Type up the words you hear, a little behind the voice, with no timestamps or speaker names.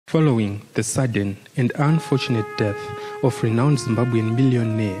Following the sudden and unfortunate death of renowned Zimbabwean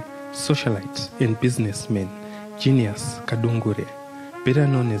millionaire, socialite, and businessman Genius Kadungure, better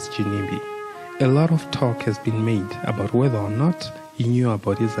known as Ginimbi, a lot of talk has been made about whether or not he knew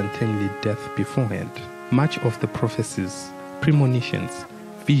about his untimely death beforehand. Much of the prophecies, premonitions,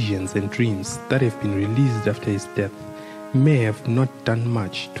 visions, and dreams that have been released after his death may have not done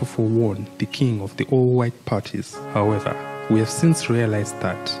much to forewarn the king of the all-white parties. However, we have since realized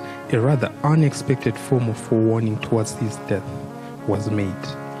that a rather unexpected form of forewarning towards his death was made.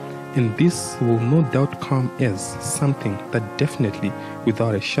 And this will no doubt come as something that definitely,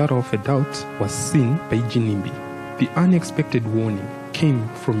 without a shadow of a doubt, was seen by Ginimbi. The unexpected warning came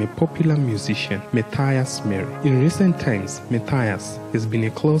from a popular musician, Mathias Mhere. In recent times, Mathias has been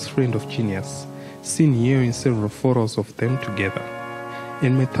a close friend of Genius, seen here in several photos of them together.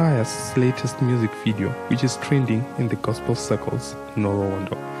 And Mathias' latest music video, which is trending in the gospel circles,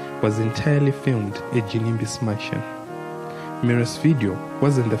 Norowondo, was entirely filmed at Ginimbi's mansion. Mhere's video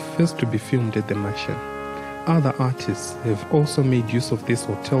wasn't the first to be filmed at the mansion. Other artists have also made use of this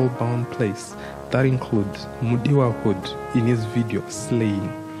hotel-bound place that include Mudiwa Hood in his video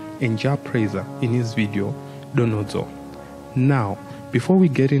Slaying and Ja Praiser in his video Donodzo. Now, before we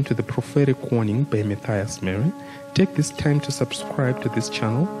get into the prophetic warning by Mathias Mhere, take this time to subscribe to this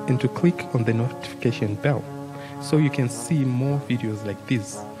channel and to click on the notification bell so you can see more videos like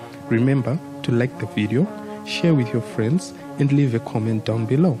this. Remember to like the video, share with your friends, and leave a comment down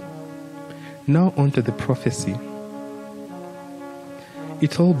below. Now on to the prophecy.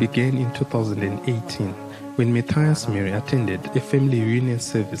 It all began in 2018 when Mathias Mhere attended a family reunion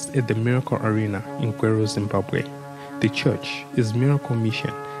service at the Miracle Arena in Gweru, Zimbabwe. The church is Miracle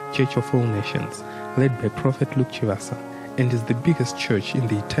Mission, Church of All Nations, led by Prophet Luke Chivasa, and is the biggest church in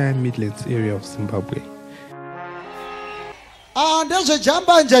the entire Midlands area of Zimbabwe. There's a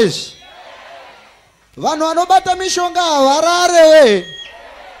jamba njaish. Vanhu vanobata mishonga varare we.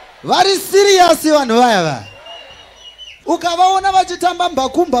 Vari serious vanhu vaya. Ukavaona vachitamba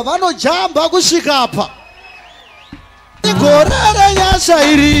mbakumba vanojamba kusvika apa. Igorere nyasha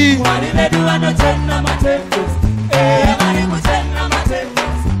iri. Mwari vedu vanotenda matembezi.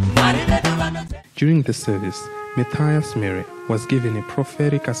 During the service, Mathias Mhere was given a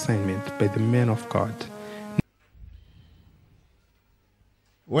prophetic assignment by the man of God.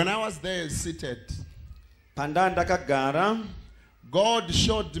 When I was there seated, Pandanda kagara, God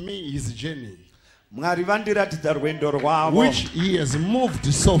showed me his journey, which which he has moved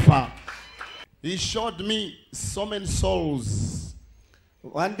so far. He showed me so many souls.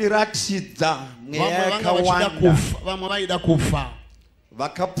 wandiratidza mweya Vamwe vanga vachida yakawanda kufa, vamwe vaida kufa.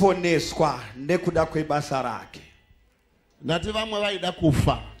 vakaponeswa nekuda kwebasa rake. Nati vamwe vaida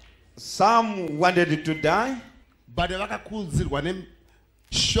kufa. Some wanted to die, But vakakudzirwa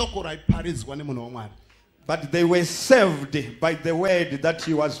neshoko raiparidzwa nemunhu waMwari. but they were saved by the word that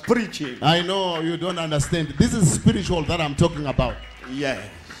he was preaching. I know you don't understand. This is spiritual that I'm talking about. Yes.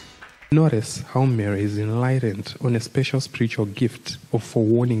 Notice how Mhere is enlightened on a special spiritual gift of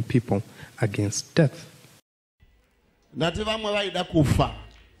forewarning people against death. Nati vamwe vaida kufa.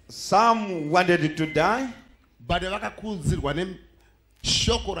 Some wanted to die, But vakakudzirwa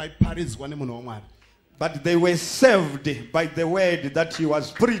neshoko raiparidzwa nemunhu waMwari. but they were saved by the word that he was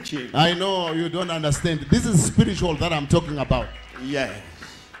preaching. I know you don't understand. This is spiritual that I'm talking about. Yes.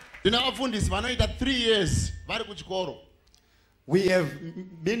 Tinavafundisi vanoita 3 years vari kuchikoro. We have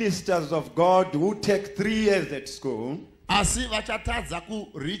ministers of God who take 3 years at school, Asi vachatadza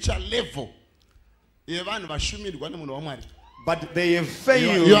kuricha level yevanhu vashumirwa nemunhu waMwari. but they have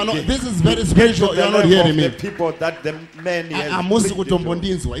failed. You are not, this is very to get spiritual. to You the are not level hearing of me. the people that the man has Hamusi preached to.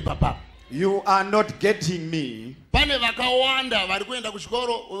 kutombondinzwa ipapa. You are not getting me. Pane vakawanda vari kuenda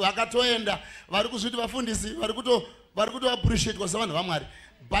kuchikoro vakatoenda vari kuzviti vafundisi vari kuto appreciatewa sevanhu vaMwari,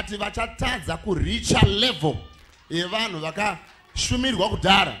 but vachatadza kuricha level yevanhu vakashumirwa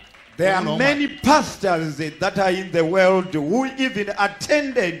kudhara. There are many pastors that are in the world who even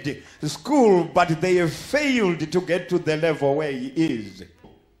attended school, but they have failed to get to the level where he is.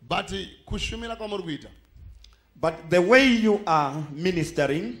 But kushumira kwamuri kuita, But the way you are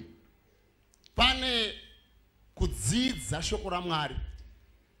ministering, pane kudzidza shoko raMwari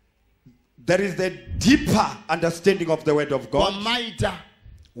there is a deeper understanding of the word of God, kwamaita.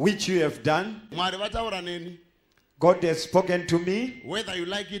 which you have done. Mwari vataura neni, God has spoken to me. whether you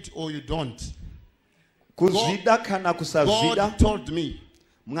like it or you don't. Kuzvida kana kusazvida, God told me,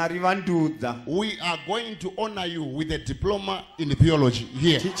 Mwari vandiudza. we are going to honor you with a diploma in theology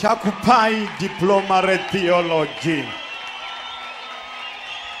here. Tichakupai diploma re theology.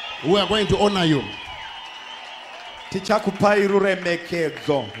 We are going to honor you. tichakupai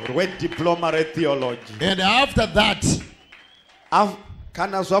ruremekedzo rwediploma retheology. And after that,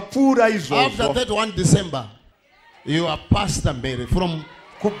 Kana zvapfuura after izvozvo, that 1 December, you are Pastor Mhere from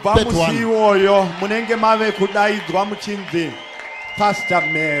kubva that musi one. iwoyo munenge mave kudaidzwa muchinzi Pastor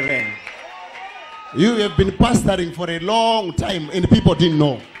Mhere. You have been pastoring for a long time and people didn't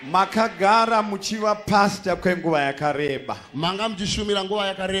know. Makagara muchiva pastor kwenguva yakareba. Manga mchishumira nguva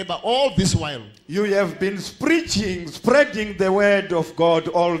yakareba all this while. You have been preaching, spreading the word of God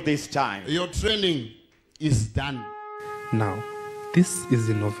all this time. Your training is done. Now, this is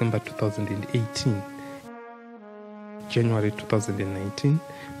in November 2018. January 2019,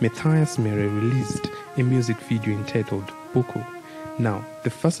 Mathias Mhere released a music video entitled BHUKU. Now, the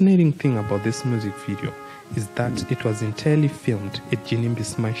fascinating thing about this music video is that it was entirely filmed at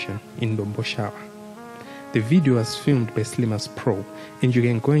Ginimbi's mansion in Domboshava. The video was filmed by Slimmers Pro, and you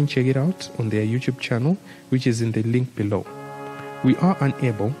can go and check it out on their YouTube channel, which is in the link below. We are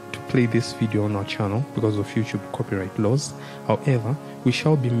unable to play this video on our channel because of YouTube copyright laws. However, we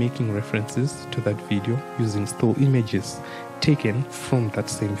shall be making references to that video using still images taken from that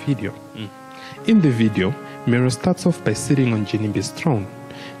same video. In the video, Mhere starts off by sitting on Ginimbi's throne.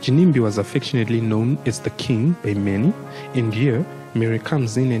 Ginimbi was affectionately known as the king by many, and here Mhere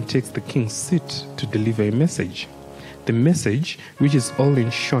comes in and takes the king's seat to deliver a message. The message, which is all in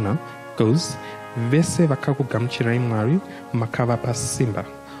Shona, goes, Vese vakakugamuchirai Mwari makavapa simba.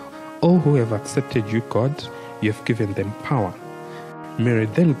 All who have accepted you, God, you have given them power. Mhere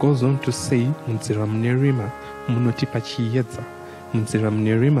then goes on to say, Munzira rima, munotipa chiedza. Munzira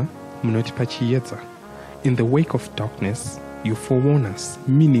rima, munotipa chiedza. In the wake of darkness, you forewarn us,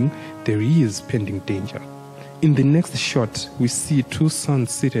 meaning there is pending danger. In the next shot, we see two sons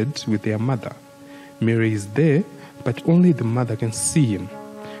seated with their mother. Mhere is there, but only the mother can see him.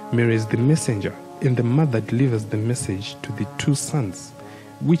 Mhere is the messenger, and the mother delivers the message to the two sons,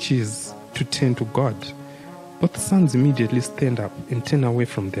 which is to turn to God. Both sons immediately stand up and turn away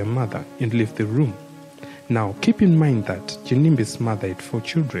from their mother and leave the room. Now, keep in mind that Ginimbi's mother had 4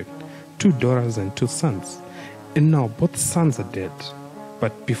 children, 2 daughters and 2 sons, and now both sons are dead.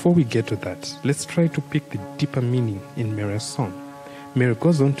 But before we get to that, let's try to pick the deeper meaning in Mhere's song. Mhere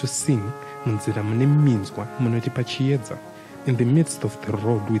goes on to sing, Munzira munotipa chiedza. In the midst of the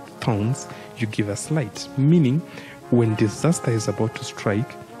road with thorns, you give us light, meaning when disaster is about to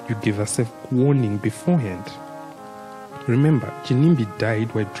strike, you give us a warning beforehand. Remember, Ginimbi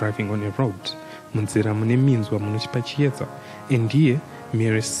died while driving on a road. Munzira munotipa chiedza. And here,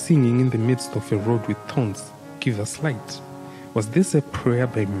 Mhere is singing in the midst of a road with thorns, give us light. Was this a prayer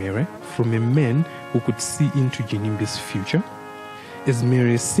by Mhere from a man who could see into Ginimbi's future? As Mhere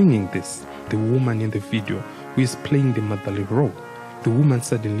is singing this, the woman in the video who is playing the motherly role, the woman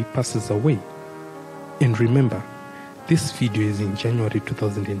suddenly passes away. And remember, this video is in January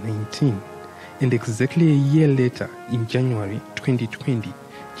 2019, and exactly a year later, in January 2020,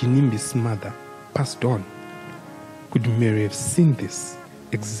 Ginimbi's mother passed on. Could Mhere have seen this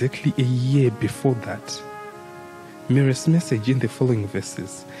exactly a year before that? Mhere's message in the following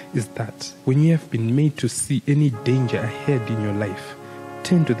verses is that when you have been made to see any danger ahead in your life,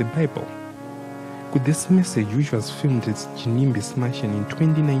 turn to the Bible. Could this message, which was filmed at Ginimbi's mansion in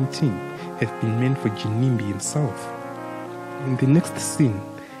 2019, have been meant for Ginimbi himself? In the next scene,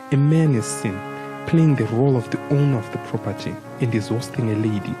 a man is seen playing the role of the owner of the property and is hosting a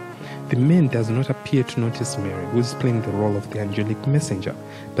lady. The man does not appear to notice Mhere, who is playing the role of the angelic messenger,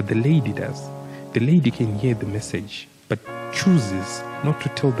 but the lady does. The lady can hear the message, but chooses not to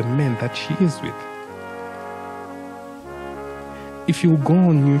tell the man that she is with. If you go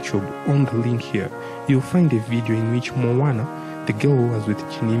on YouTube, on the link here, you'll find a video in which Moana, the girl who was with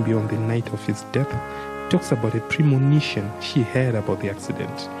Ginimbi on the night of his death, talks about a premonition she had about the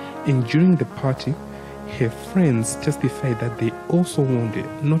accident. And during the party, her friends testify that they also warned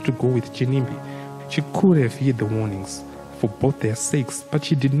her not to go with Ginimbi. She could have heard the warnings for both their sakes, but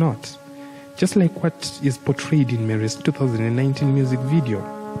she did not. Just like what is portrayed in Mhere's 2019 music video.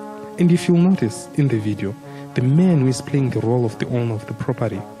 And if you'll notice in the video, the man who is playing the role of the owner of the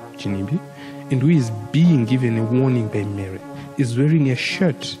property, Ginimbi, and who is being given a warning by Mhere, is wearing a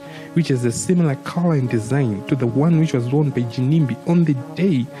shirt which has a similar color and design to the one which was worn by Ginimbi on the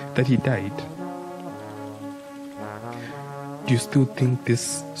day that he died. Do you still think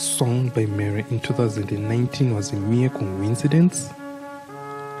this song by Mhere in 2019 was a mere coincidence?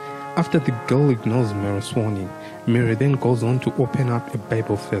 After the girl ignores Mhere's warning, Mhere then goes on to open up a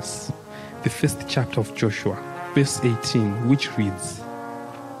Bible verse, the first chapter of Joshua, verse 18, which reads,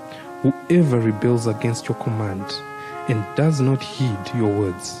 "Whoever rebels against your command and does not heed your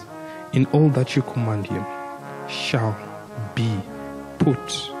words, in all that you command him, shall be put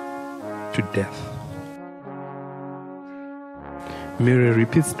to death. Mary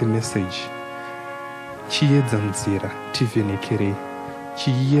repeats the message. Chiedza Munzira tivhenekere.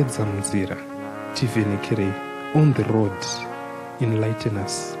 Chiedza Munzira tivhenekere. On the road, enlighten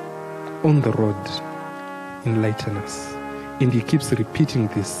us. On the road, enlighten us. And he keeps repeating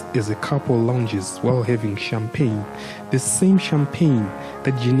this as a couple lounges while having champagne. The same champagne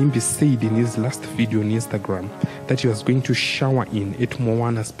that Ginimbi said in his last video on Instagram that he was going to shower in at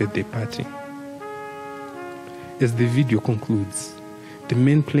Moana's birthday party. As the video concludes, the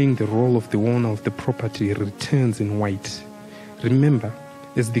man playing the role of the owner of the property returns in white. Remember,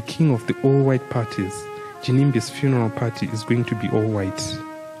 as the king of the all-white parties, Ginimbi's funeral party is going to be all-white.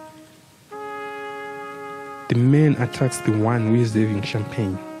 The man attacks the one who is having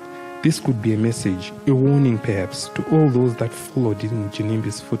champagne. This could be a message, a warning perhaps, to all those that followed in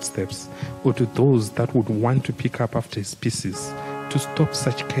Ginimbi's footsteps, or to those that would want to pick up after his pieces, to stop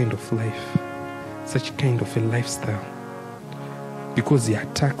such kind of life, such kind of a lifestyle, because he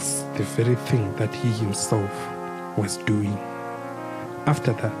attacks the very thing that he himself was doing.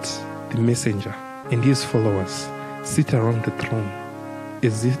 After that, the messenger and his followers sit around the throne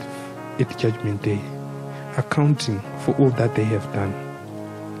as if at Judgment Day, accounting for all that they have done.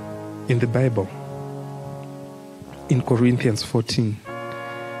 In the Bible, in Corinthians 14,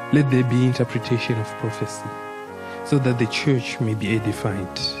 let there be interpretation of prophecy, so that the church may be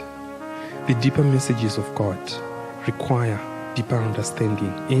edified. The deeper messages of God require deeper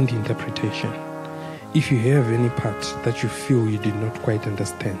understanding and interpretation. If you have any part that you feel you did not quite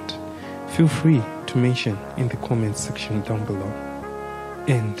understand, feel free to mention in the comments section down below,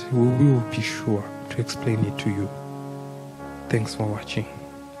 and we will be sure to explain it to you. Thanks for watching.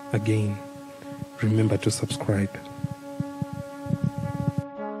 Again, remember to subscribe.